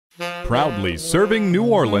Proudly serving New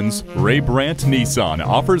Orleans, Ray Brandt Nissan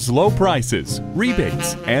offers low prices,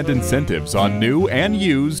 rebates, and incentives on new and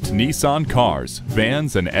used Nissan cars,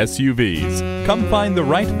 vans, and SUVs. Come find the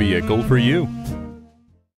right vehicle for you.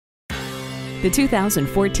 The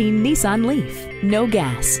 2014 Nissan Leaf. No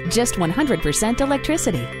gas, just 100%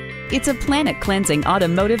 electricity. It's a planet-cleansing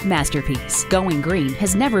automotive masterpiece. Going green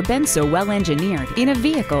has never been so well engineered in a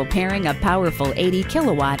vehicle pairing a powerful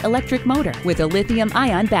 80-kilowatt electric motor with a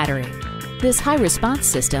lithium-ion battery. This high-response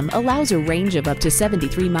system allows a range of up to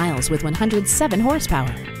 73 miles with 107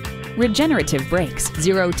 horsepower. Regenerative brakes,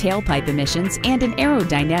 zero tailpipe emissions, and an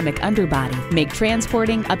aerodynamic underbody make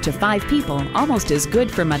transporting up to 5 people almost as good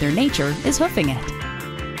for Mother Nature as hoofing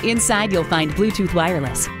it. Inside, you'll find Bluetooth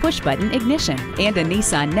wireless, push-button ignition, and a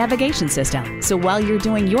Nissan navigation system. So while you're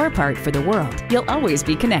doing your part for the world, you'll always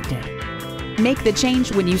be connected. Make the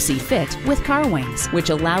change when you see fit with Car Wings, which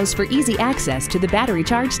allows for easy access to the battery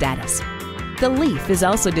charge status. The Leaf is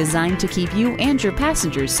also designed to keep you and your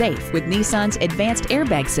passengers safe with Nissan's advanced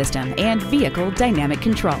airbag system and vehicle dynamic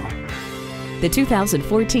control. The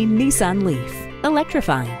 2014 Nissan Leaf.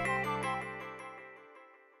 Electrifying.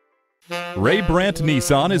 Ray Brandt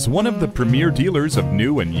Nissan is one of the premier dealers of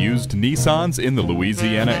new and used Nissans in the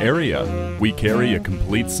Louisiana area. We carry a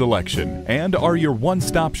complete selection and are your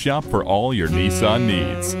one-stop shop for all your Nissan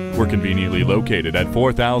needs. We're conveniently located at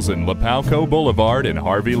 4000 Lapalco Boulevard in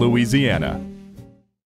Harvey, Louisiana.